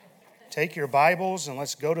Take your Bibles and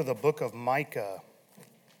let's go to the book of Micah.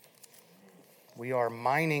 We are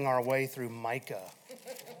mining our way through Micah.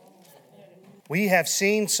 We have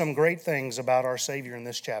seen some great things about our Savior in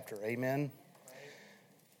this chapter. Amen.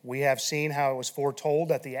 We have seen how it was foretold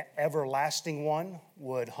that the everlasting one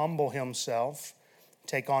would humble himself,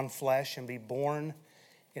 take on flesh, and be born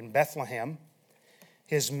in Bethlehem.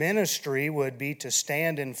 His ministry would be to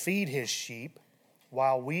stand and feed his sheep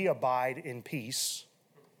while we abide in peace.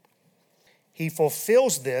 He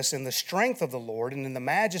fulfills this in the strength of the Lord and in the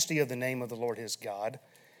majesty of the name of the Lord his God.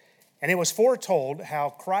 And it was foretold how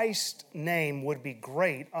Christ's name would be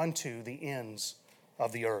great unto the ends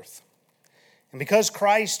of the earth. And because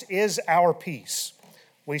Christ is our peace,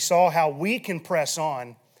 we saw how we can press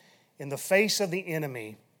on in the face of the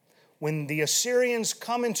enemy. When the Assyrians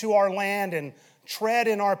come into our land and tread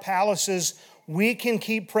in our palaces, we can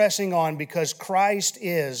keep pressing on because Christ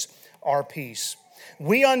is our peace.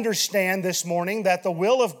 We understand this morning that the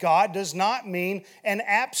will of God does not mean an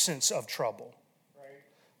absence of trouble.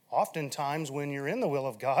 Oftentimes when you're in the will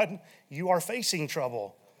of God, you are facing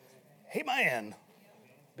trouble. Amen.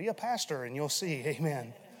 Be a pastor and you'll see.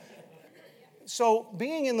 Amen. So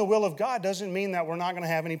being in the will of God doesn't mean that we're not going to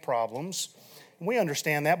have any problems. We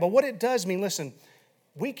understand that. But what it does mean, listen,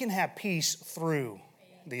 we can have peace through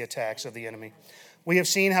the attacks of the enemy. We have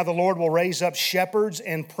seen how the Lord will raise up shepherds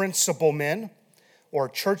and principal men, or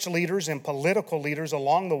church leaders and political leaders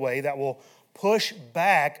along the way that will push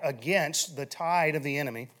back against the tide of the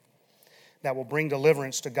enemy, that will bring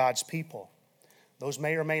deliverance to God's people. Those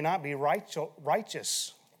may or may not be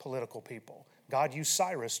righteous political people. God used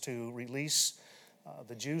Cyrus to release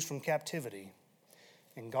the Jews from captivity.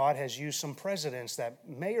 And God has used some presidents that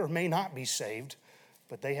may or may not be saved,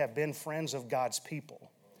 but they have been friends of God's people.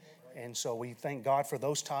 And so we thank God for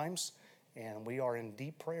those times. And we are in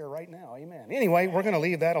deep prayer right now. Amen. Anyway, we're going to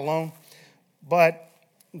leave that alone. But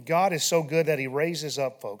God is so good that he raises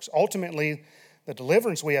up folks. Ultimately, the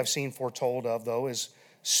deliverance we have seen foretold of, though, is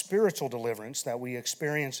spiritual deliverance that we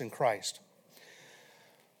experience in Christ.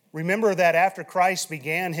 Remember that after Christ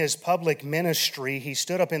began his public ministry, he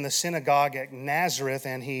stood up in the synagogue at Nazareth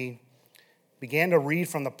and he began to read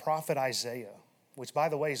from the prophet Isaiah, which, by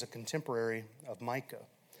the way, is a contemporary of Micah.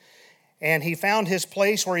 And he found his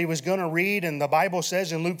place where he was going to read, and the Bible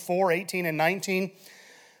says in Luke 4:18 and 19,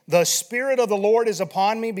 "The Spirit of the Lord is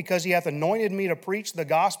upon me because he hath anointed me to preach the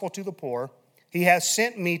gospel to the poor. He hath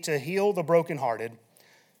sent me to heal the brokenhearted,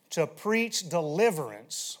 to preach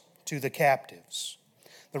deliverance to the captives,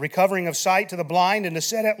 the recovering of sight to the blind, and to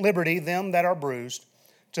set at liberty them that are bruised,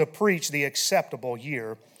 to preach the acceptable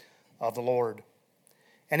year of the Lord."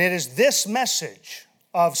 And it is this message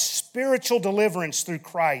of spiritual deliverance through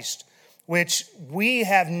Christ which we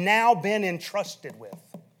have now been entrusted with.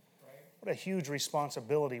 What a huge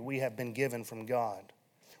responsibility we have been given from God.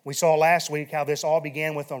 We saw last week how this all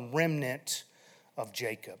began with a remnant of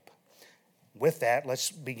Jacob. With that, let's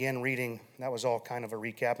begin reading. That was all kind of a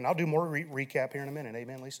recap, and I'll do more recap here in a minute.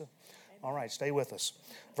 Amen, Lisa? Amen. All right, stay with us.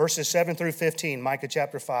 Verses 7 through 15, Micah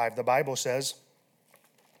chapter 5, the Bible says,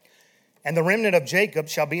 "And the remnant of Jacob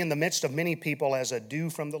shall be in the midst of many people as a dew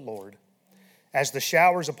from the Lord, as the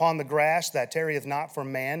showers upon the grass that tarrieth not for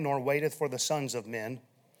man, nor waiteth for the sons of men.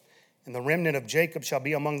 And the remnant of Jacob shall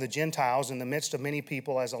be among the Gentiles in the midst of many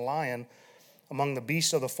people as a lion among the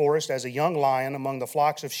beasts of the forest, as a young lion among the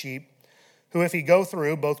flocks of sheep, who if he go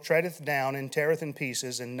through, both treadeth down and teareth in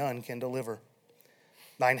pieces, and none can deliver.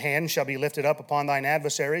 Thine hand shall be lifted up upon thine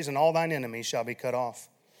adversaries, and all thine enemies shall be cut off.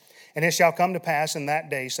 And it shall come to pass in that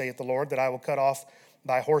day, saith the Lord, that I will cut off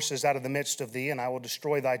thy horses out of the midst of thee, and I will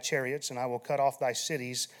destroy thy chariots, and I will cut off the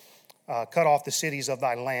cities of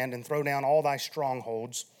thy land, and throw down all thy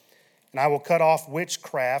strongholds. And I will cut off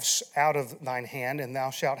witchcrafts out of thine hand, and thou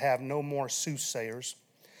shalt have no more soothsayers.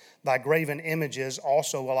 Thy graven images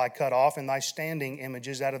also will I cut off, and thy standing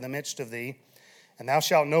images out of the midst of thee. And thou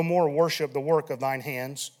shalt no more worship the work of thine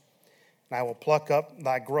hands. And I will pluck up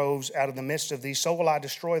thy groves out of the midst of thee. So will I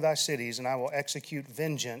destroy thy cities, and I will execute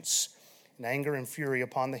vengeance and anger and fury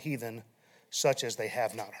upon the heathen, such as they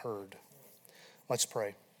have not heard." Let's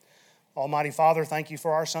pray. Almighty Father, thank you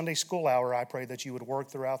for our Sunday school hour. I pray that you would work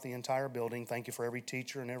throughout the entire building. Thank you for every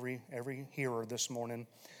teacher and every hearer this morning.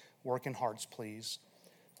 Work in hearts, please.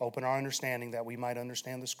 Open our understanding that we might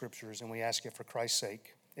understand the Scriptures, and we ask it for Christ's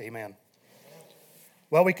sake. Amen.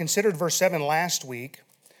 Well, we considered verse 7 last week,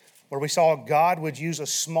 where we saw God would use a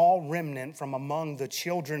small remnant from among the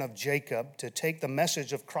children of Jacob to take the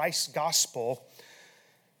message of Christ's gospel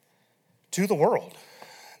to the world.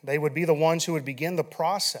 They would be the ones who would begin the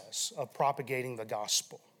process of propagating the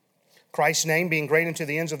gospel. Christ's name being great unto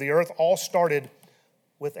the ends of the earth all started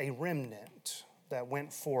with a remnant that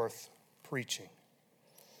went forth preaching.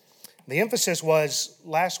 The emphasis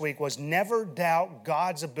last week was never doubt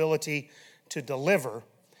God's ability to deliver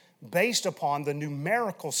based upon the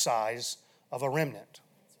numerical size of a remnant.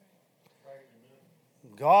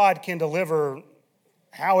 God can deliver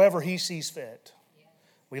however He sees fit.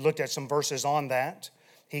 We looked at some verses on that.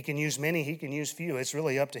 He can use many, He can use few. It's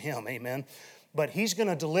really up to Him, amen. But He's going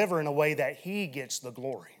to deliver in a way that He gets the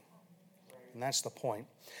glory. And that's the point.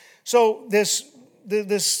 So this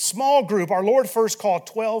small group, our Lord first called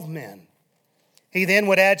 12 men. He then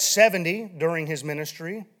would add 70 during His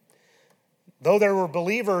ministry. Though there were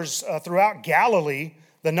believers throughout Galilee,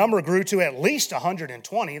 the number grew to at least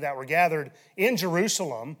 120 that were gathered in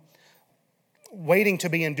Jerusalem, waiting to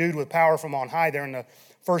be endued with power from on high there in the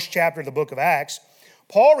first chapter of the book of Acts.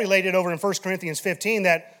 Paul related over in 1 Corinthians 15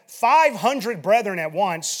 that 500 brethren at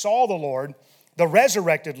once saw the Lord, the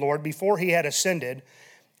resurrected Lord, before He had ascended.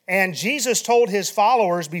 And Jesus told His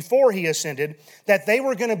followers before He ascended that they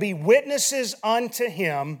were going to be witnesses unto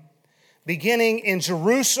Him, beginning in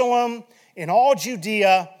Jerusalem, in all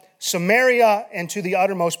Judea, Samaria, and to the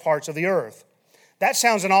uttermost parts of the earth. That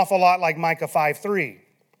sounds an awful lot like Micah 5:3.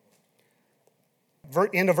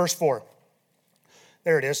 End of verse 4.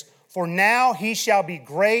 There it is. For now He shall be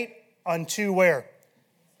great unto where?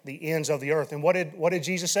 The ends of the earth. And what did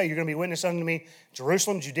Jesus say? You're going to be witness unto me,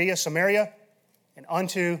 Jerusalem, Judea, Samaria, and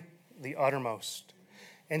unto the uttermost.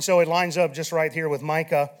 And so it lines up just right here with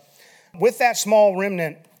Micah. With that small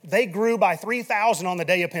remnant, they grew by 3,000 on the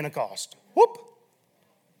day of Pentecost. Whoop!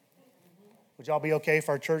 Would y'all be okay if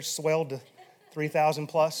our church swelled to 3,000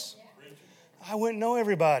 plus? I wouldn't know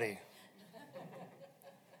everybody.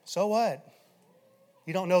 So what?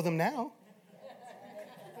 You don't know them now.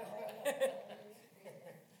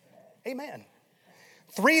 Amen.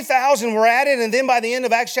 3,000 were added, and then by the end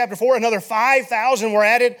of Acts chapter 4, another 5,000 were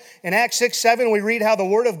added. In Acts 6:7, we read how the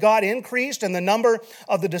word of God increased and the number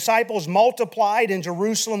of the disciples multiplied in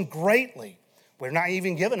Jerusalem greatly. We're not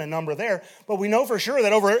even given a number there, but we know for sure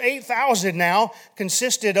that over 8,000 now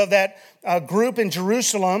consisted of that group in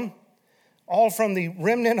Jerusalem, all from the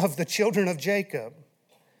remnant of the children of Jacob.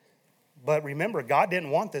 But remember, God didn't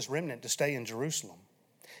want this remnant to stay in Jerusalem.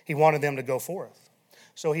 He wanted them to go forth.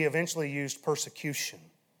 So He eventually used persecution,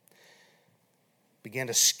 began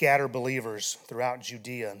to scatter believers throughout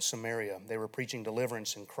Judea and Samaria. They were preaching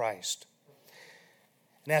deliverance in Christ.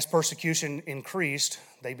 And as persecution increased,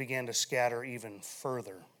 they began to scatter even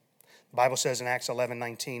further. The Bible says in Acts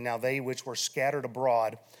 11:19, now they which were scattered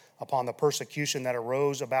abroad upon the persecution that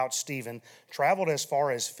arose about Stephen traveled as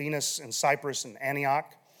far as Phoenix and Cyprus and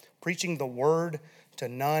Antioch, preaching the word to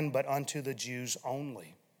none but unto the Jews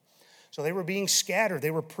only. So they were being scattered.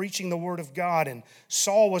 They were preaching the word of God. And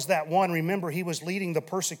Saul was that one. Remember, he was leading the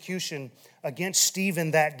persecution against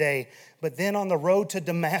Stephen that day. But then on the road to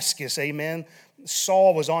Damascus, amen,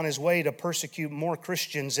 Saul was on his way to persecute more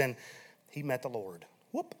Christians, and he met the Lord.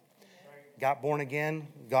 Whoop. Got born again.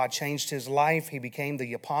 God changed his life. He became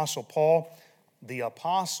the Apostle Paul, the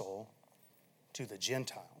apostle to the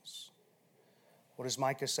Gentiles. What does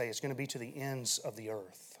Micah say? It's going to be to the ends of the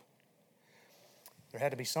earth. There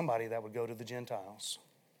had to be somebody that would go to the Gentiles.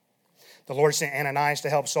 The Lord sent Ananias to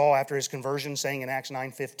help Saul after his conversion, saying in Acts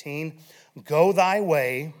 9:15, go thy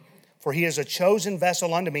way, for he is a chosen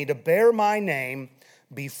vessel unto me to bear my name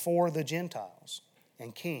before the Gentiles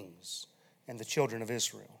and kings and the children of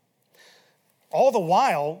Israel. All the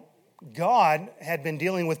while, God had been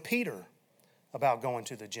dealing with Peter about going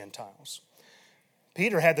to the Gentiles.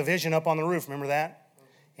 Peter had the vision up on the roof, remember that?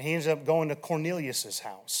 And he ends up going to Cornelius'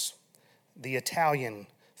 house, the Italian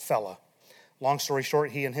fella. Long story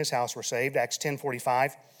short, he and his house were saved. Acts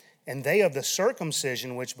 10:45. And they of the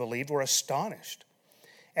circumcision which believed were astonished,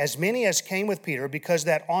 as many as came with Peter, because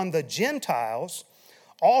that on the Gentiles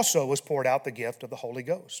also was poured out the gift of the Holy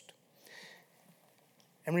Ghost.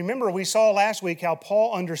 And remember, we saw last week how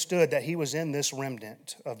Paul understood that he was in this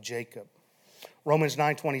remnant of Jacob. Romans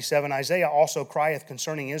 9:27, Isaiah also crieth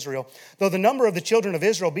concerning Israel, though the number of the children of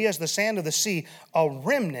Israel be as the sand of the sea, a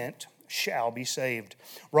remnant shall be saved.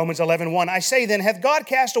 Romans 11:1, I say then, hath God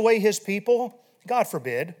cast away his people? God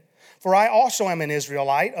forbid. For I also am an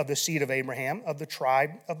Israelite of the seed of Abraham, of the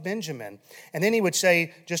tribe of Benjamin. And then he would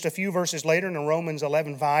say, just a few verses later in Romans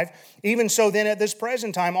 11:5, even so then at this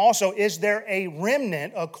present time also is there a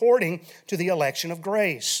remnant according to the election of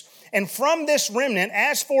grace. And from this remnant,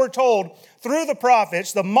 as foretold through the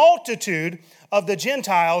prophets, the multitude of the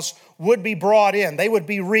Gentiles would be brought in. They would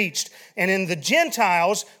be reached. And in the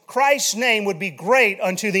Gentiles, Christ's name would be great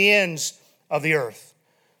unto the ends of the earth.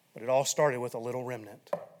 But it all started with a little remnant.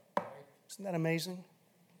 Isn't that amazing?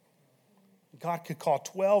 God could call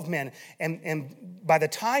 12 men. And by the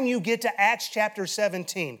time you get to Acts chapter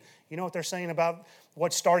 17, you know what they're saying about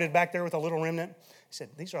what started back there with a little remnant? He said,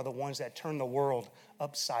 these are the ones that turned the world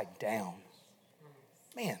upside down.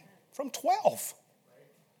 Man, from 12.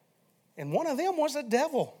 And one of them was the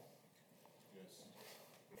devil.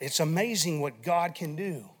 It's amazing what God can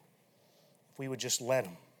do if we would just let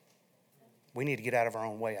him. We need to get out of our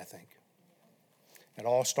own way, I think. It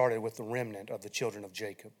all started with the remnant of the children of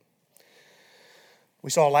Jacob. We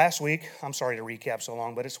saw last week, I'm sorry to recap so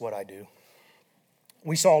long, but it's what I do.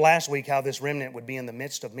 We saw last week how this remnant would be in the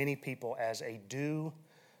midst of many people as a dew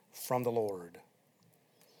from the Lord.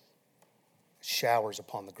 Showers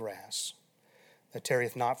upon the grass, that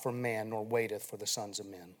tarrieth not for man, nor waiteth for the sons of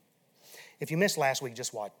men. If you missed last week,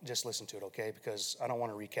 just listen to it, okay? Because I don't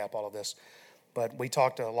want to recap all of this. But we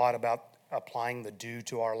talked a lot about applying the dew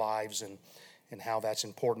to our lives and how that's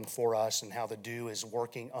important for us and how the dew is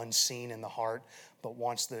working unseen in the heart. But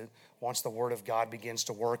once the Word of God begins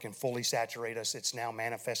to work and fully saturate us, it's now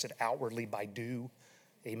manifested outwardly by dew.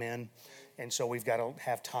 Amen. And so we've got to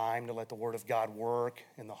have time to let the Word of God work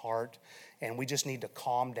in the heart. And we just need to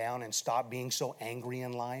calm down and stop being so angry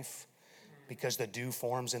in life because the dew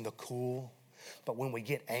forms in the cool. But when we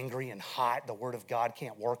get angry and hot, the Word of God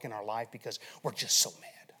can't work in our life because we're just so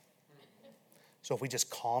mad. So if we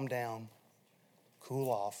just calm down,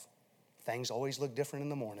 cool off, things always look different in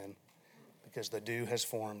the morning because the dew has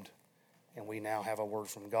formed and we now have a word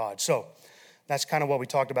from God. So that's kind of what we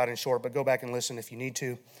talked about in short, but go back and listen if you need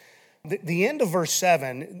to. The end of verse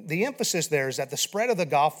 7, the emphasis there is that the spread of the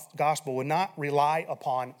gospel would not rely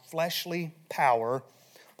upon fleshly power,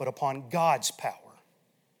 but upon God's power.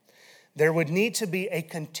 There would need to be a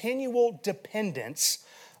continual dependence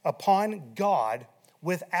upon God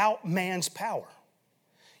without man's power.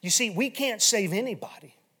 You see, we can't save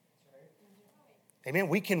anybody. Amen.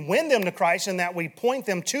 We can win them to Christ in that we point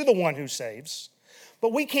them to the one who saves,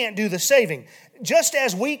 but we can't do the saving. Just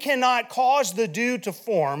as we cannot cause the dew to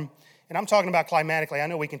form, and I'm talking about climatically. I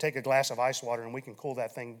know we can take a glass of ice water and we can cool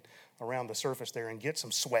that thing around the surface there and get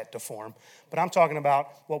some sweat to form. But I'm talking about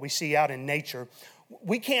what we see out in nature.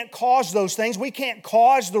 We can't cause those things. We can't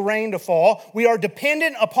cause the rain to fall. We are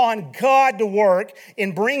dependent upon God to work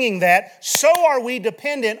in bringing that. So are we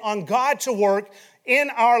dependent on God to work in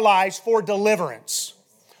our lives for deliverance.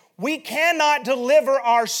 We cannot deliver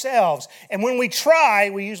ourselves. And when we try,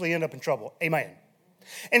 we usually end up in trouble. Amen.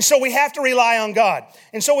 And so we have to rely on God.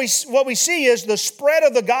 And so what we see is the spread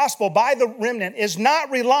of the gospel by the remnant is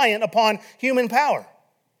not reliant upon human power.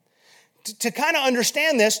 To kind of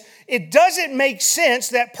understand this, it doesn't make sense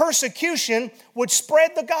that persecution would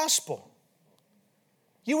spread the gospel.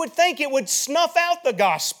 You would think it would snuff out the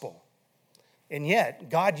gospel. And yet,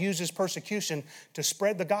 God uses persecution to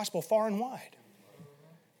spread the gospel far and wide.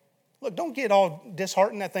 Look, don't get all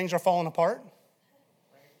disheartened that things are falling apart.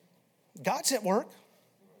 God's at work.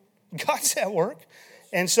 God's at work.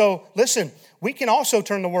 And so, listen, we can also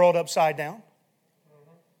turn the world upside down.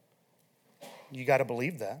 You got to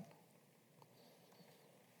believe that.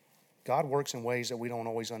 God works in ways that we don't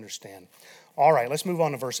always understand. All right, let's move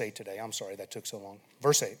on to verse 8 today. I'm sorry that took so long.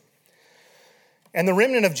 Verse 8. And the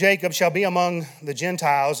remnant of Jacob shall be among the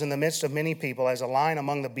Gentiles in the midst of many people, as a lion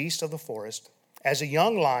among the beasts of the forest, as a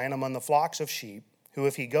young lion among the flocks of sheep, who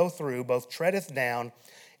if he go through, both treadeth down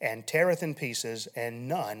and teareth in pieces, and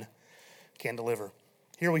none can deliver.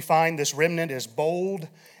 Here we find this remnant is bold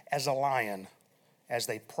as a lion as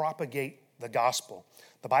they propagate the gospel.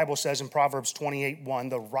 The Bible says in Proverbs 28:1,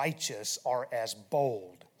 the righteous are as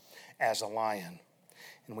bold as a lion.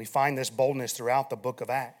 And we find this boldness throughout the book of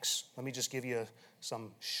Acts. Let me just give you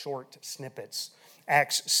some short snippets.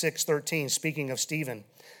 Acts 6:13, speaking of Stephen,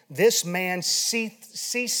 this man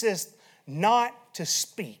ceaseth not to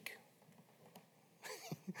speak.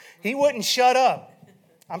 He wouldn't shut up.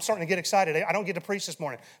 I'm starting to get excited. I don't get to preach this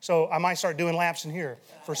morning, so I might start doing laps in here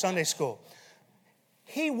for Sunday school.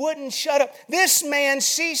 He wouldn't shut up. This man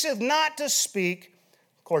ceaseth not to speak.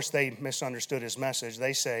 Of course, they misunderstood his message.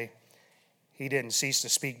 They say he didn't cease to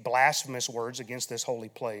speak blasphemous words against this holy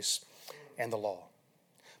place and the law.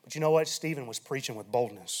 But you know what? Stephen was preaching with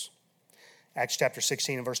boldness. Acts chapter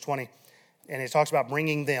 16 and verse 20. And it talks about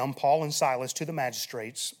bringing them, Paul and Silas, to the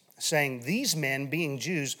magistrates, saying, these men, being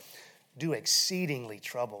Jews, do exceedingly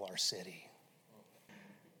trouble our city.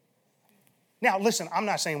 Now, listen, I'm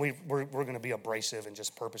not saying we're going to be abrasive and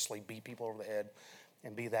just purposely beat people over the head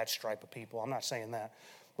and be that stripe of people. I'm not saying that.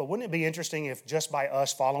 But wouldn't it be interesting if just by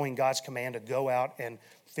us following God's command to go out and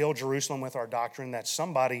fill Jerusalem with our doctrine, that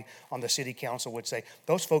somebody on the city council would say,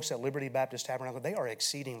 those folks at Liberty Baptist Tabernacle, they are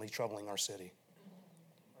exceedingly troubling our city.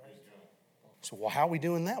 So, well, how are we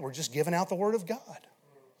doing that? We're just giving out the word of God.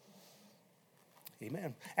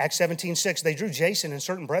 Amen. Acts 17:6, they drew Jason and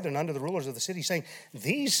certain brethren unto the rulers of the city, saying,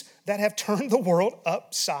 these that have turned the world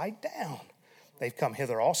upside down, they've come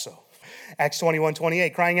hither also. Acts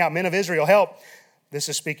 21:28, crying out, men of Israel, help. This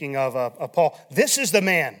is speaking of Paul. This is the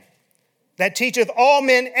man that teacheth all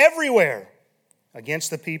men everywhere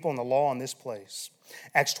against the people and the law in this place.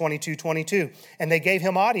 Acts 22:22, and they gave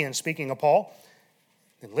him audience, speaking of Paul,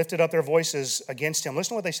 and lifted up their voices against him. Listen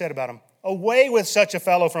to what they said about him. Away with such a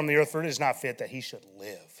fellow from the earth, for it is not fit that he should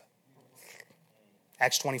live.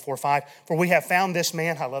 Acts 24:5, for we have found this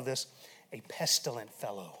man, I love this, a pestilent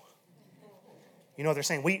fellow. You know, they're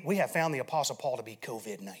saying, we have found the Apostle Paul to be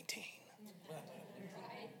COVID-19.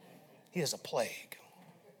 He is a plague.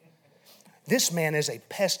 This man is a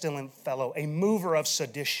pestilent fellow, a mover of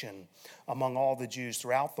sedition among all the Jews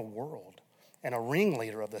throughout the world, and a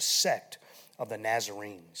ringleader of the sect of the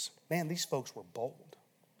Nazarenes. Man, these folks were bold.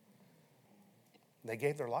 They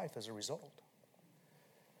gave their life as a result.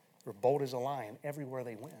 They were bold as a lion everywhere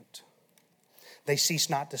they went. They ceased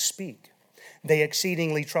not to speak. They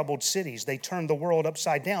exceedingly troubled cities. They turned the world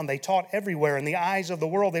upside down. They taught everywhere. In the eyes of the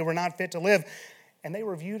world, they were not fit to live. And they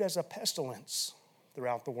were viewed as a pestilence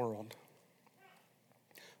throughout the world.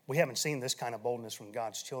 We haven't seen this kind of boldness from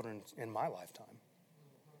God's children in my lifetime.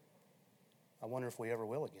 I wonder if we ever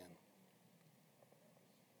will again.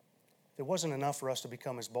 It wasn't enough for us to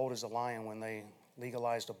become as bold as a lion when they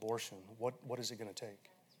legalized abortion. What is it going to take?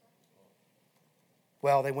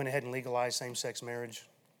 Well, they went ahead and legalized same-sex marriage.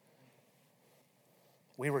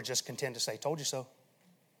 We were just content to say, told you so.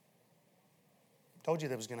 Told you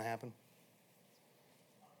that was going to happen.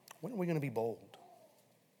 When are we going to be bold?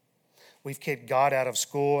 We've kicked God out of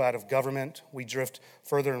school, out of government. We drift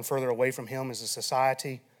further and further away from Him as a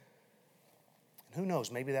society. And who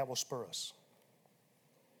knows, maybe that will spur us.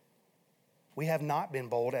 We have not been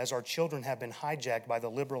bold as our children have been hijacked by the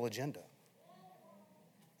liberal agenda.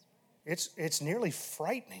 It's nearly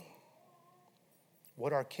frightening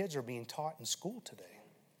what our kids are being taught in school today.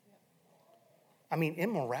 I mean,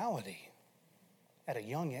 immorality at a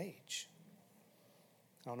young age.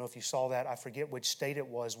 I don't know if you saw that. I forget which state it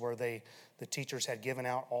was where the teachers had given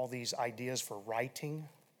out all these ideas for writing.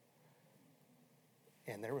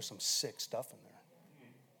 And there was some sick stuff in there.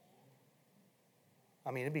 I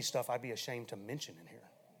mean, it'd be stuff I'd be ashamed to mention in here,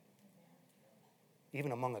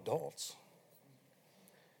 even among adults.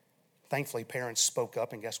 Thankfully, parents spoke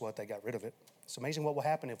up, and guess what? They got rid of it. It's amazing what will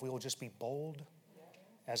happen if we will just be bold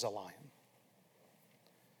as a lion.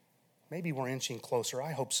 Maybe we're inching closer.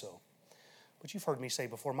 I hope so. But you've heard me say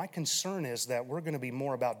before, my concern is that we're going to be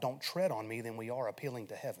more about don't tread on me than we are appealing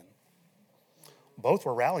to heaven. Both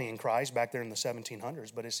were rallying cries back there in the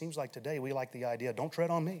 1700s, but it seems like today we like the idea, don't tread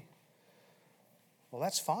on me. Well,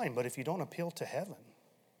 that's fine, but if you don't appeal to heaven,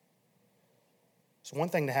 it's one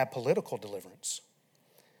thing to have political deliverance,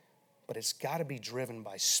 but it's got to be driven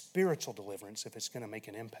by spiritual deliverance if it's going to make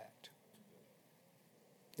an impact.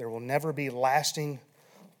 There will never be lasting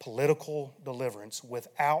political deliverance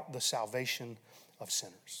without the salvation of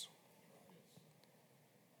sinners.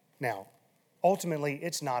 Now, ultimately,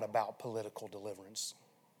 it's not about political deliverance.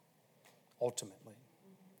 Ultimately,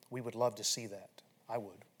 we would love to see that. I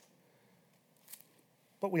would.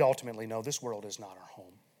 But we ultimately know this world is not our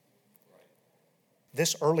home.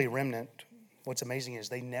 This early remnant, what's amazing is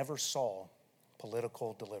they never saw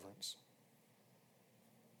political deliverance.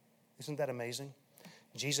 Isn't that amazing?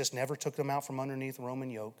 Jesus never took them out from underneath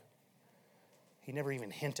Roman yoke. He never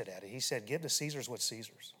even hinted at it. He said, give to Caesar's what's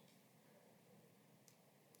Caesar's.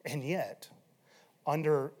 And yet,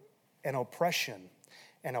 under an oppression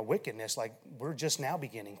and a wickedness like we're just now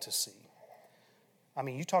beginning to see. I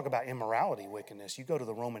mean, you talk about immorality, wickedness. You go to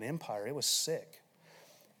the Roman Empire, it was sick.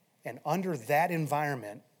 And under that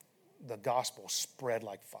environment, the gospel spread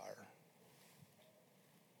like fire.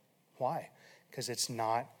 Why? Because it's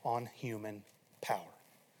not on human power.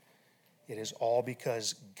 It is all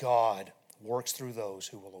because God works through those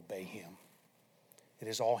who will obey Him. It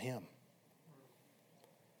is all Him.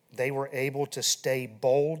 They were able to stay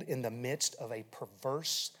bold in the midst of a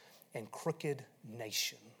perverse and crooked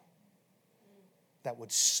nation that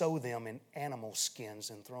would sew them in animal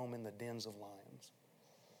skins and throw them in the dens of lions,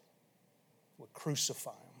 would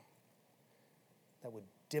crucify them, that would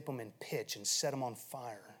dip them in pitch and set them on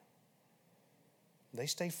fire. They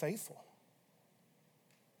stay faithful.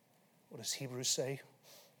 What does Hebrews say?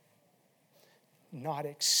 Not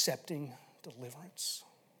accepting deliverance.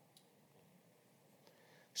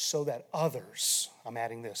 So that others, I'm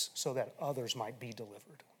adding this, so that others might be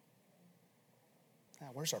delivered. Now,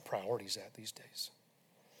 where's our priorities at these days?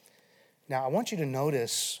 Now, I want you to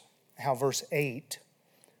notice how verse 8,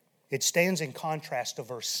 it stands in contrast to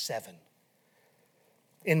verse 7.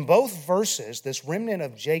 In both verses, this remnant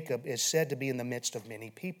of Jacob is said to be in the midst of many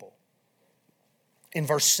people. In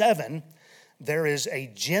verse 7, there is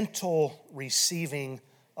a gentle receiving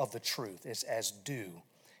of the truth. It's as dew.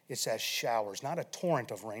 It's as showers. Not a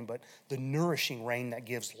torrent of rain, but the nourishing rain that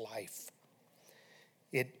gives life.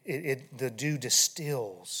 The dew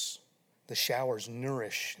distills. The showers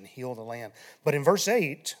nourish and heal the land. But in verse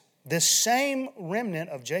 8, this same remnant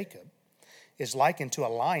of Jacob is likened to a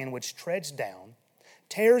lion which treads down,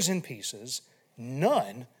 tears in pieces,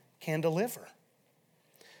 none can deliver.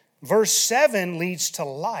 Verse 7 leads to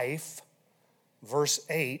life. Verse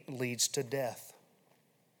 8 leads to death.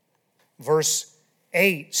 Verse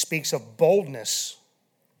 8 speaks of boldness,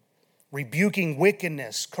 rebuking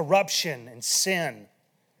wickedness, corruption, and sin.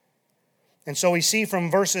 And so we see from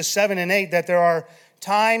verses 7 and 8 that there are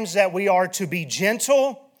times that we are to be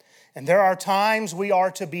gentle, and there are times we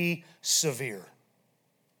are to be severe.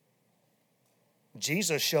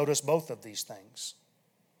 Jesus showed us both of these things.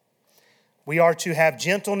 We are to have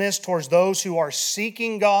gentleness towards those who are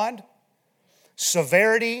seeking God,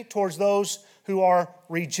 severity towards those who are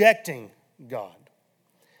rejecting God.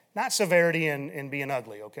 Not severity in being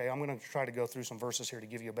ugly, okay? I'm going to try to go through some verses here to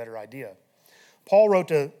give you a better idea. Paul wrote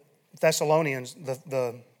to Thessalonians,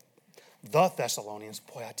 the Thessalonians,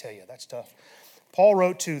 boy, I tell you, that's tough. Paul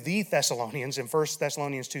wrote to the Thessalonians in 1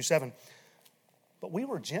 Thessalonians 2:7, but we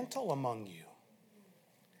were gentle among you,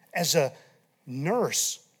 as a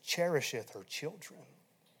nurse cherisheth her children.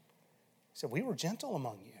 He said, we were gentle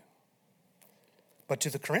among you. But to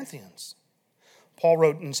the Corinthians, Paul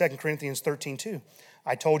wrote in 2 Corinthians 13:2,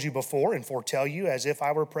 I told you before and foretell you as if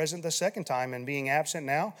I were present the second time, and being absent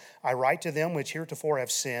now, I write to them which heretofore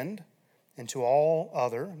have sinned, and to all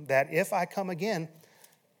other, that if I come again,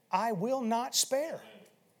 I will not spare.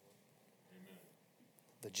 Amen.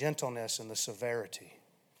 The gentleness and the severity.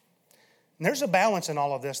 And there's a balance in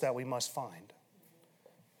all of this that we must find.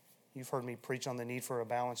 You've heard me preach on the need for a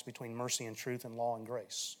balance between mercy and truth and law and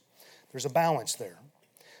grace. There's a balance there.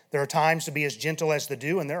 There are times to be as gentle as the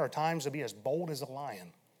dew, and there are times to be as bold as a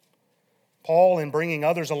lion. Paul, in bringing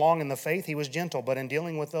others along in the faith, he was gentle, but in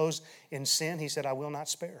dealing with those in sin, he said, I will not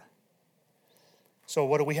spare. So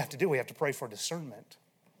what do we have to do? We have to pray for discernment.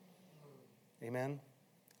 Amen?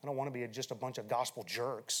 I don't want to be just a bunch of gospel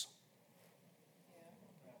jerks.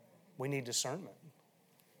 We need discernment.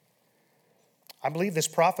 I believe this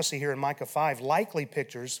prophecy here in Micah 5 likely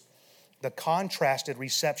pictures the contrasted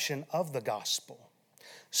reception of the gospel.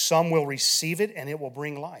 Some will receive it and it will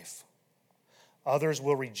bring life. Others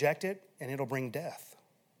will reject it and it'll bring death.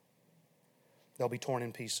 They'll be torn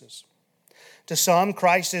in pieces. To some,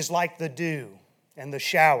 Christ is like the dew and the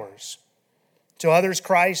showers. To others,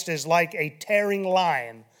 Christ is like a tearing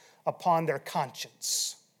lion upon their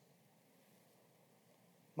conscience.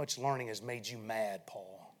 Much learning has made you mad,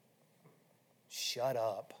 Paul. Shut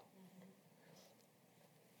up.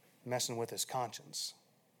 Messing with his conscience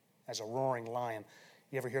as a roaring lion.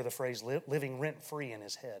 You ever hear the phrase living rent-free in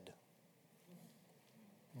his head?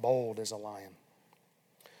 Bold as a lion.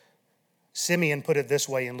 Simeon put it this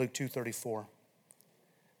way in Luke 2:34.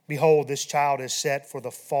 Behold, this child is set for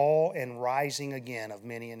the fall and rising again of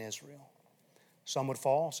many in Israel. Some would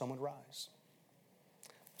fall, some would rise.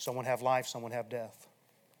 Some would have life, some would have death.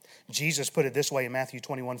 Jesus put it this way in Matthew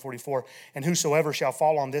 21:44. And whosoever shall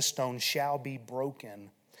fall on this stone shall be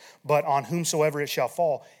broken. But on whomsoever it shall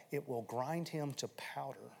fall, it will grind him to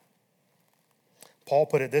powder. Paul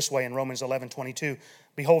put it this way in Romans 11:22.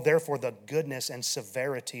 Behold, therefore, the goodness and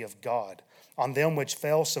severity of God. On them which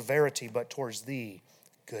fell severity, but towards thee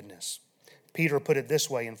goodness. Peter put it this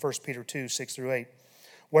way in 1 Peter 2:6-8.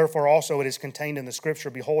 Wherefore also it is contained in the scripture,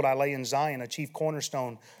 behold, I lay in Zion a chief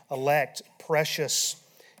cornerstone, elect, precious,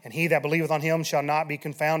 and he that believeth on him shall not be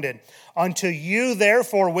confounded. Unto you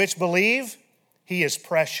therefore which believe, he is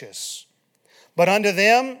precious. But unto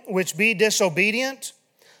them which be disobedient,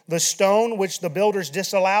 the stone which the builders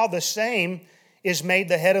disallow, the same is made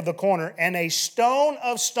the head of the corner, and a stone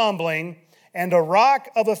of stumbling and a rock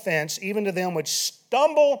of offense, even to them which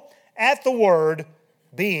stumble at the word,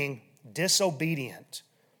 being disobedient,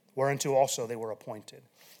 whereunto also they were appointed.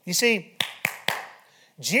 You see,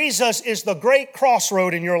 Jesus is the great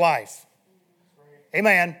crossroad in your life.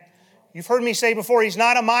 Amen. You've heard me say before, he's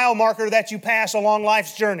not a mile marker that you pass along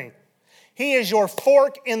life's journey. He is your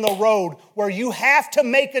fork in the road where you have to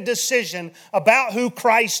make a decision about who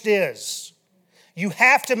Christ is. You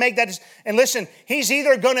have to make that decision. And listen, he's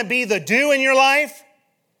either going to be the dew in your life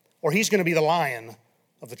or he's going to be the lion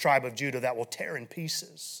of the tribe of Judah that will tear in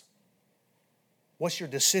pieces. What's your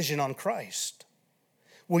decision on Christ?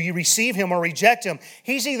 Will you receive him or reject him?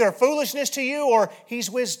 He's either foolishness to you or he's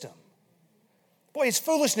wisdom. Boy, it's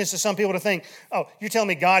foolishness to some people to think, oh, you're telling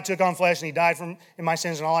me God took on flesh and he died in my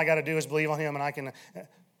sins and all I got to do is believe on him and I can...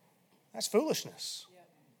 That's foolishness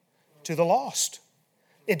to the lost.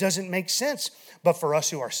 It doesn't make sense. But for us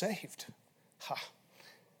who are saved,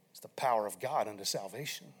 it's the power of God unto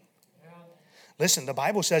salvation. Listen, the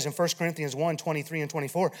Bible says in 1 Corinthians 1, 23 and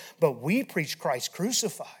 24, but we preach Christ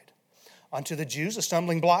crucified. Unto the Jews, a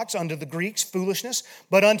stumbling blocks, unto the Greeks, foolishness,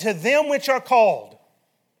 but unto them which are called,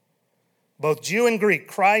 both Jew and Greek,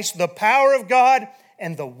 Christ, the power of God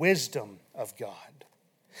and the wisdom of God.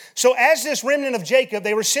 So as this remnant of Jacob,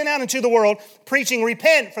 they were sent out into the world preaching,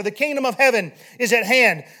 repent, for the kingdom of heaven is at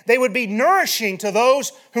hand. They would be nourishing to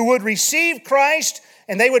those who would receive Christ,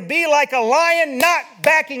 and they would be like a lion not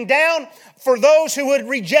backing down for those who would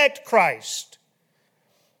reject Christ.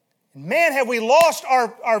 Man, have we lost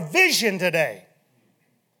our vision today.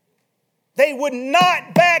 They would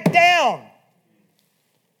not back down.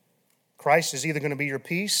 Christ is either going to be your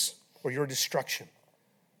peace or your destruction.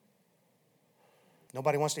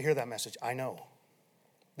 Nobody wants to hear that message. I know.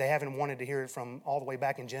 They haven't wanted to hear it from all the way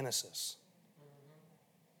back in Genesis.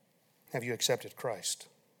 Have you accepted Christ?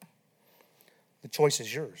 The choice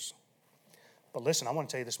is yours. But listen, I want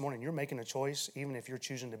to tell you this morning, you're making a choice even if you're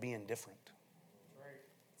choosing to be indifferent.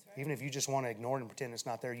 Even if you just want to ignore it and pretend it's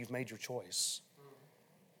not there, you've made your choice.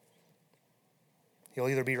 He'll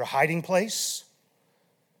either be your hiding place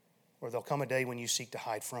or there'll come a day when you seek to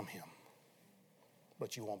hide from him.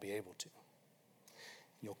 But you won't be able to.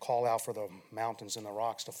 You'll call out for the mountains and the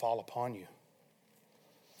rocks to fall upon you.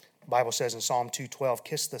 The Bible says in Psalm 2:12,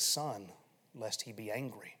 kiss the Son, lest he be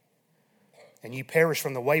angry. And ye perish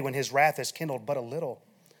from the way when his wrath is kindled but a little.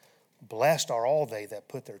 Blessed are all they that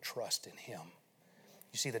put their trust in him.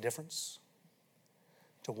 You see the difference?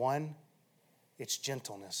 To one, it's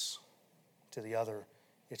gentleness. To the other,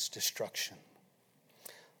 it's destruction.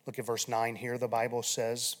 Look at verse 9 here. The Bible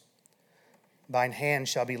says, thine hand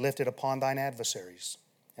shall be lifted upon thine adversaries,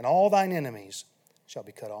 and all thine enemies shall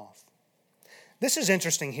be cut off. This is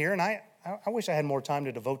interesting here, and I wish I had more time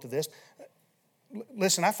to devote to this.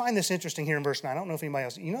 Listen, I find this interesting here in verse 9. I don't know if anybody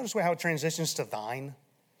else, you notice how it transitions to thine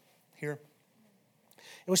here?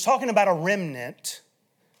 It was talking about a remnant,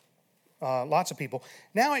 lots of people.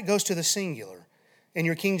 Now it goes to the singular. In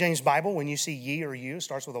your King James Bible, when you see ye or you, it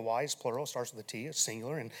starts with a Y, it's plural, it starts with a T, it's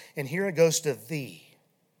singular, and here it goes to thee.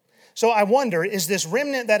 So I wonder, is this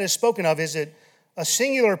remnant that is spoken of, is it a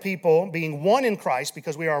singular people being one in Christ,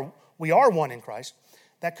 because we are one in Christ?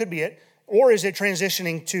 That could be it. Or is it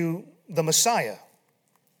transitioning to the Messiah?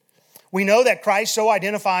 We know that Christ so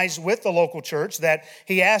identifies with the local church that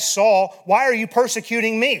he asked Saul, why are you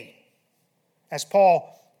persecuting me? As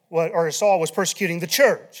Saul was persecuting the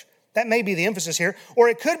church. That may be the emphasis here. Or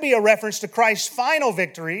it could be a reference to Christ's final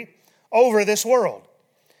victory over this world.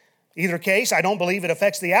 Either case, I don't believe it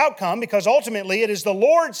affects the outcome, because ultimately it is the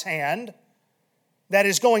Lord's hand that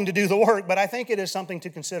is going to do the work. But I think it is something to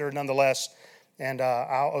consider nonetheless, and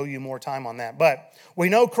I'll owe you more time on that. But we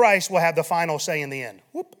know Christ will have the final say in the end.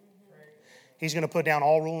 Whoop. He's going to put down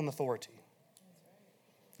all rule and authority.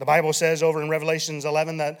 The Bible says over in Revelations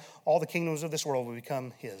 11 that all the kingdoms of this world will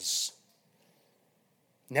become his.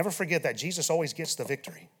 Never forget that Jesus always gets the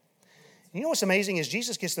victory. You know what's amazing is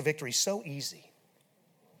Jesus gets the victory so easy.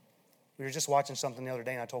 We were just watching something the other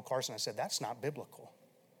day, and I told Carson, I said, that's not biblical.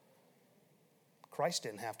 Christ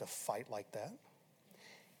didn't have to fight like that.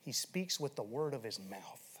 He speaks with the word of his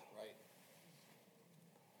mouth. Right.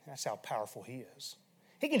 That's how powerful he is.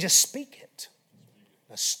 He can just speak it.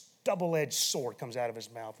 A double-edged sword comes out of his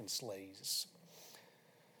mouth and slays.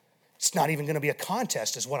 It's not even going to be a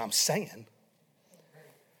contest, is what I'm saying.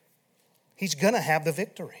 He's going to have the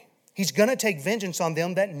victory. He's going to take vengeance on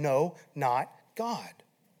them that know not God.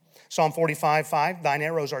 Psalm 45:5, thine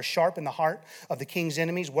arrows are sharp in the heart of the king's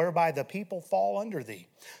enemies, whereby the people fall under thee.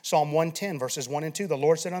 Psalm 110, verses 1 and 2, the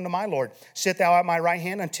Lord said unto my Lord, sit thou at my right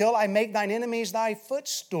hand until I make thine enemies thy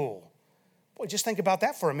footstool. Boy, just think about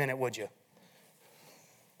that for a minute, would you?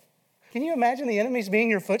 Can you imagine the enemies being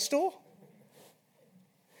your footstool?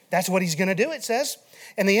 That's what he's going to do, it says.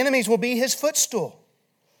 And the enemies will be his footstool.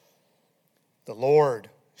 The Lord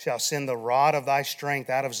shall send the rod of thy strength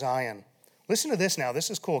out of Zion. Listen to this now.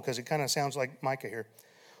 This is cool because it kind of sounds like Micah here.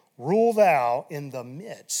 Rule thou in the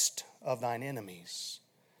midst of thine enemies.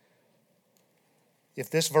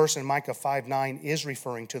 If this verse in Micah 5:9 is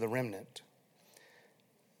referring to the remnant,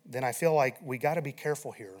 then I feel like we got to be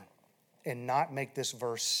careful here and not make this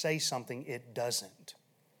verse say something it doesn't.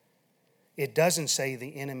 It doesn't say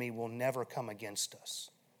the enemy will never come against us.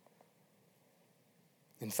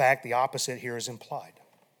 In fact, the opposite here is implied.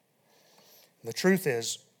 The truth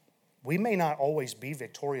is, we may not always be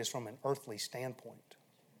victorious from an earthly standpoint.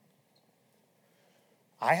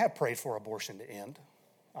 I have prayed for abortion to end.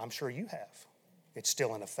 I'm sure you have. It's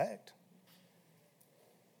still in effect.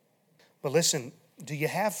 But listen, do you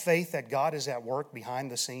have faith that God is at work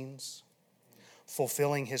behind the scenes,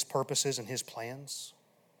 fulfilling His purposes and His plans?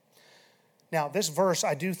 Now, this verse,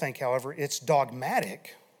 I do think, however, it's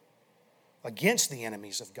dogmatic against the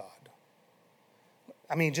enemies of God.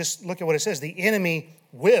 I mean, just look at what it says. The enemy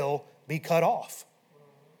will be cut off.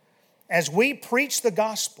 As we preach the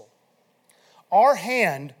gospel, our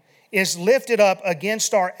hand is lifted up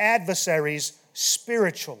against our adversaries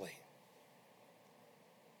spiritually.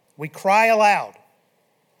 We cry aloud.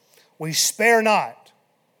 We spare not.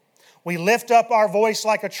 We lift up our voice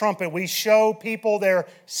like a trumpet. We show people their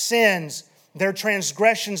sins, their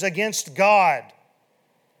transgressions against God.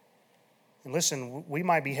 And listen, we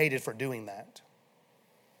might be hated for doing that.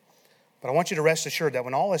 But I want you to rest assured that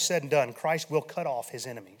when all is said and done, Christ will cut off His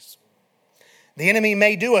enemies. The enemy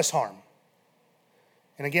may do us harm.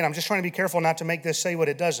 And again, I'm just trying to be careful not to make this say what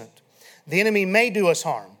it doesn't. The enemy may do us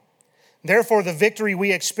harm. Therefore, the victory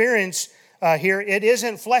we experience here, it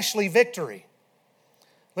isn't fleshly victory.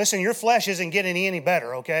 Listen, your flesh isn't getting any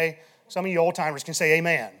better, okay? Some of you old timers can say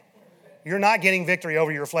amen. You're not getting victory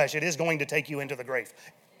over your flesh. It is going to take you into the grave.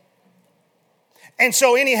 And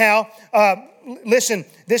so anyhow, listen,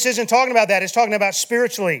 this isn't talking about that. It's talking about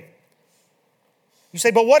spiritually. You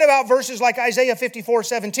say, but what about verses like Isaiah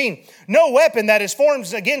 54:17? No weapon that is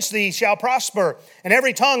formed against thee shall prosper, and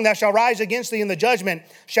every tongue that shall rise against thee in the judgment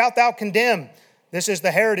shalt thou condemn. This is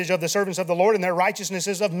the heritage of the servants of the Lord, and their righteousness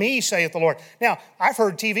is of me, saith the Lord. Now, I've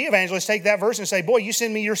heard TV evangelists take that verse and say, boy, you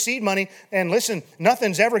send me your seed money, and listen,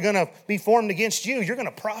 nothing's ever going to be formed against you. You're going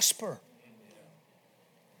to prosper.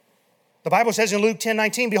 The Bible says in Luke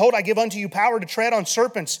 10:19, behold, I give unto you power to tread on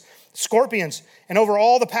serpents, scorpions, and over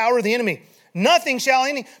all the power of the enemy. Nothing shall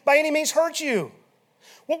by any means hurt you.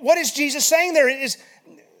 What is Jesus saying there?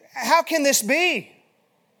 How can this be?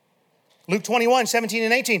 Luke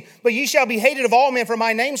 21:17-18. But ye shall be hated of all men for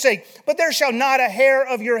my name's sake, but there shall not a hair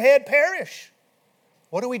of your head perish.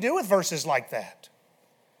 What do we do with verses like that?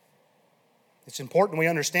 It's important we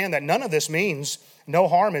understand that none of this means no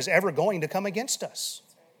harm is ever going to come against us.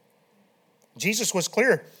 Jesus was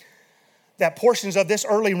clear that portions of this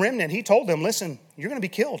early remnant, He told them, listen, you're going to be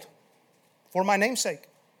killed for my name's sake.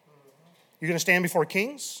 You're going to stand before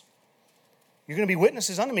kings. You're going to be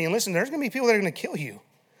witnesses unto me. And listen, there's going to be people that are going to kill you.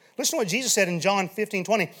 Listen to what Jesus said in John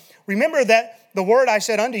 15:20. Remember that the word I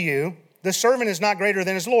said unto you, the servant is not greater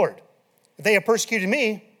than his Lord. If they have persecuted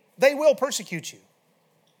me, they will persecute you.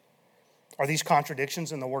 Are these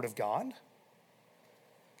contradictions in the word of God?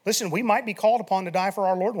 Listen, we might be called upon to die for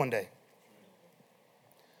our Lord one day.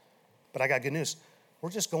 But I got good news. We're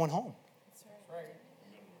just going home.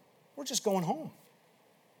 We're just going home.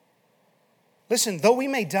 Listen, though we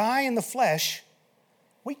may die in the flesh,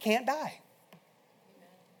 we can't die.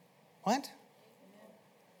 What?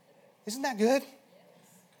 Isn't that good?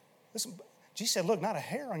 Listen, Jesus said, look, not a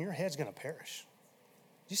hair on your head's going to perish.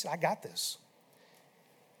 Jesus said, I got this.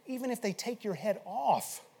 Even if they take your head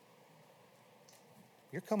off,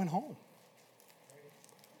 you're coming home.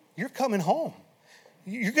 You're coming home.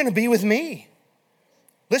 You're going to be with me.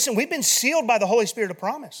 Listen, we've been sealed by the Holy Spirit of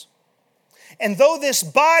promise. And though this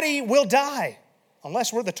body will die,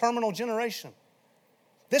 unless we're the terminal generation,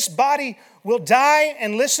 this body will die,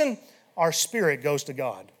 and listen, our spirit goes to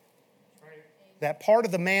God. That part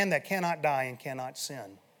of the man that cannot die and cannot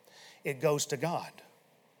sin, it goes to God.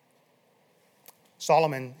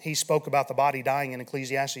 Solomon, he spoke about the body dying in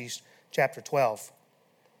Ecclesiastes chapter 12.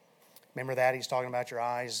 Remember that? He's talking about your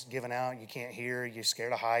eyes giving out, you can't hear, you're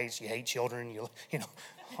scared of heights, you hate children, you know,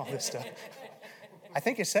 all this stuff. I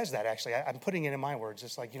think it says that, actually. I'm putting it in my words.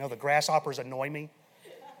 It's like, the grasshoppers annoy me.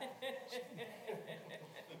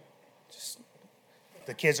 Just,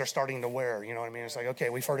 the kids are starting to wear, you know what I mean? It's like, okay,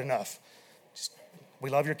 we've heard enough. We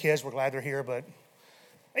love your kids. We're glad they're here, but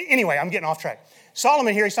anyway, I'm getting off track.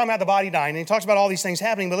 Solomon here, he's talking about the body dying, and he talks about all these things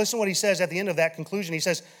happening, but listen to what he says at the end of that conclusion. He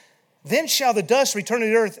says, then shall the dust return to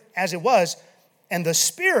the earth as it was, and the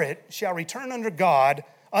spirit shall return unto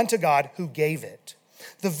God who gave it.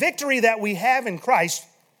 The victory that we have in Christ,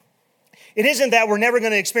 it isn't that we're never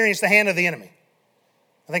going to experience the hand of the enemy.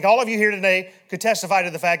 I think all of you here today could testify to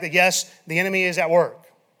the fact that, yes, the enemy is at work.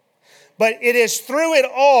 But it is through it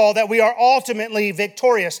all that we are ultimately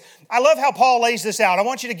victorious. I love how Paul lays this out. I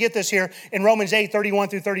want you to get this here in Romans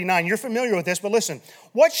 8:31-39. You're familiar with this, but listen.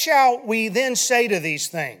 What shall we then say to these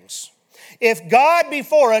things? If God be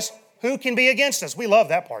for us, who can be against us? We love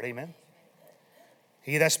that part, amen.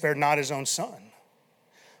 He that spared not his own son,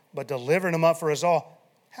 but delivered him up for us all,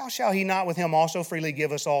 how shall he not with him also freely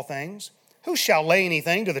give us all things? Who shall lay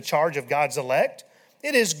anything to the charge of God's elect?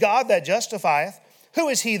 It is God that justifieth. Who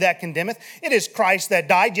is he that condemneth? It is Christ that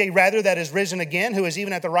died, yea, rather that is risen again, who is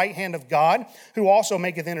even at the right hand of God, who also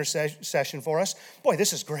maketh intercession for us. Boy,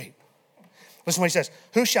 this is great. Listen to what he says.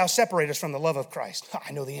 Who shall separate us from the love of Christ?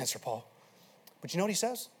 I know the answer, Paul. But you know what he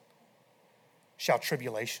says? Shall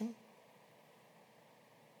tribulation,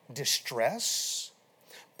 distress,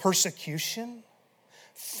 persecution,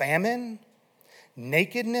 famine,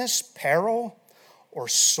 nakedness, peril, or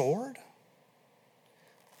sword?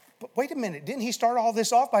 But wait a minute, didn't he start all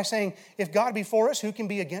this off by saying, if God be for us, who can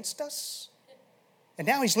be against us? And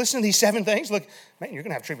now he's listening to these 7 things. Look, man, you're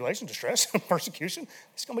going to have tribulation, distress, persecution.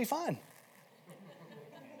 It's going to be fine.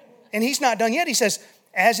 And he's not done yet. He says,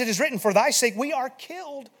 as it is written, for thy sake we are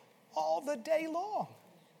killed all the day long.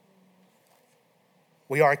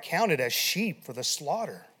 We are accounted as sheep for the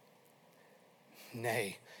slaughter.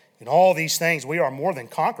 Nay, in all these things we are more than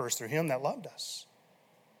conquerors through him that loved us.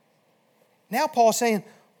 Now Paul's saying,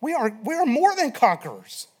 we are more than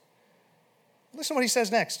conquerors. Listen to what he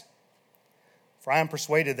says next. For I am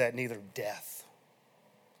persuaded that neither death,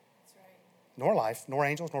 nor life, nor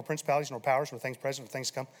angels, nor principalities, nor powers, nor things present, nor things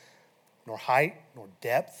to come, nor height, nor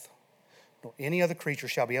depth, nor any other creature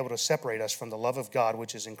shall be able to separate us from the love of God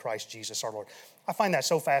which is in Christ Jesus our Lord. I find that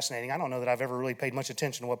so fascinating. I don't know that I've ever really paid much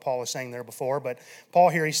attention to what Paul is saying there before, but Paul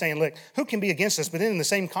here, he's saying, look, who can be against us? But then in the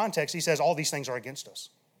same context, he says all these things are against us.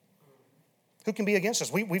 Who can be against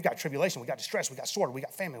us? We've got tribulation, we got distress, we got sword, we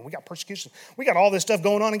got famine, we got persecution. We got all this stuff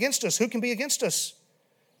going on against us. Who can be against us?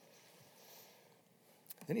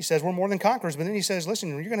 Then he says we're more than conquerors, but then he says, listen,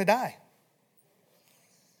 you're going to die.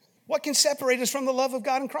 What can separate us from the love of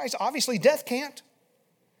God in Christ? Obviously, death can't.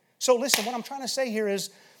 So listen, what I'm trying to say here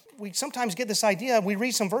is we sometimes get this idea. We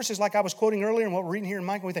read some verses like I was quoting earlier and what we're reading here in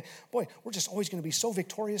Micah. We think, boy, we're just always going to be so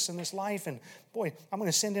victorious in this life. And boy, I'm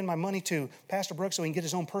going to send in my money to Pastor Brooks so he can get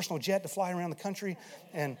his own personal jet to fly around the country.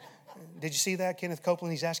 And did you see that? Kenneth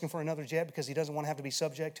Copeland, he's asking for another jet because he doesn't want to have to be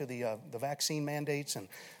subject to the vaccine mandates. And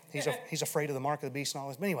he's afraid of the mark of the beast and all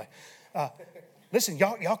this. But anyway, listen,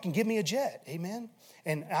 y'all can give me a jet. Amen.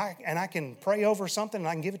 And I can pray over something and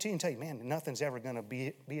I can give it to you and tell you, man, nothing's ever going to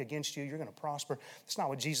be against you. You're going to prosper. That's not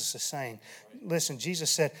what Jesus is saying. Listen, Jesus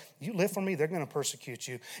said, you live for me, they're going to persecute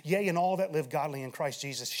you. Yea, and all that live godly in Christ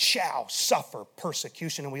Jesus shall suffer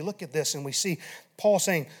persecution. And we look at this and we see Paul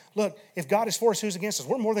saying, look, if God is for us, who's against us?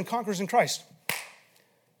 We're more than conquerors in Christ.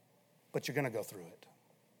 But you're going to go through it.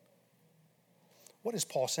 What is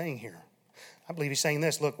Paul saying here? I believe he's saying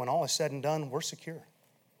this, look, when all is said and done, we're secure.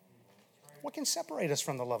 What can separate us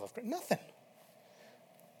from the love of Christ? Nothing.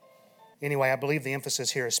 Anyway, I believe the emphasis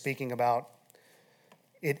here is speaking about,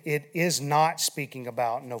 it is not speaking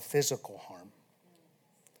about no physical harm.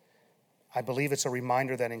 I believe it's a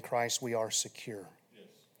reminder that in Christ we are secure. Yes.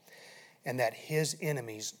 And that his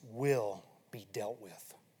enemies will be dealt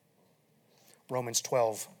with. Romans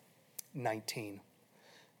 12:19.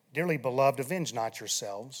 Dearly beloved, avenge not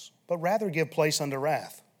yourselves, but rather give place unto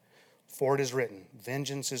wrath. For it is written,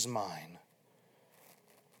 vengeance is mine.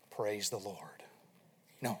 Praise the Lord.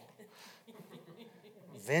 No.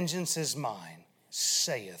 Vengeance is mine,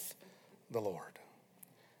 saith the Lord.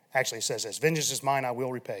 Actually, it says this, vengeance is mine, I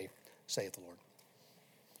will repay, saith the Lord.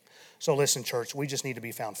 So listen, church, we just need to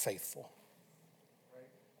be found faithful.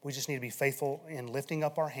 We just need to be faithful in lifting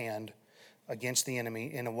up our hand against the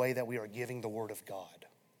enemy in a way that we are giving the word of God.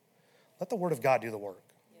 Let the word of God do the work.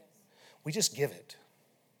 Yes. We just give it.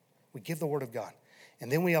 We give the word of God.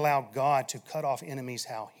 And then we allow God to cut off enemies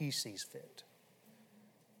how he sees fit.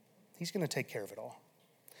 He's going to take care of it all.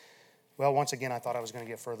 Well, once again, I thought I was going to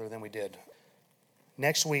get further than we did.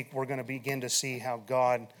 Next week, we're going to begin to see how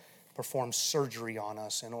God performs surgery on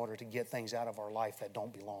us in order to get things out of our life that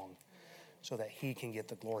don't belong so that he can get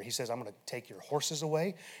the glory. He says, I'm going to take your horses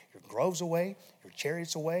away, your groves away, your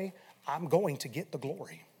chariots away. I'm going to get the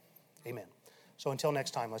glory. Amen. So until next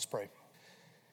time, let's pray.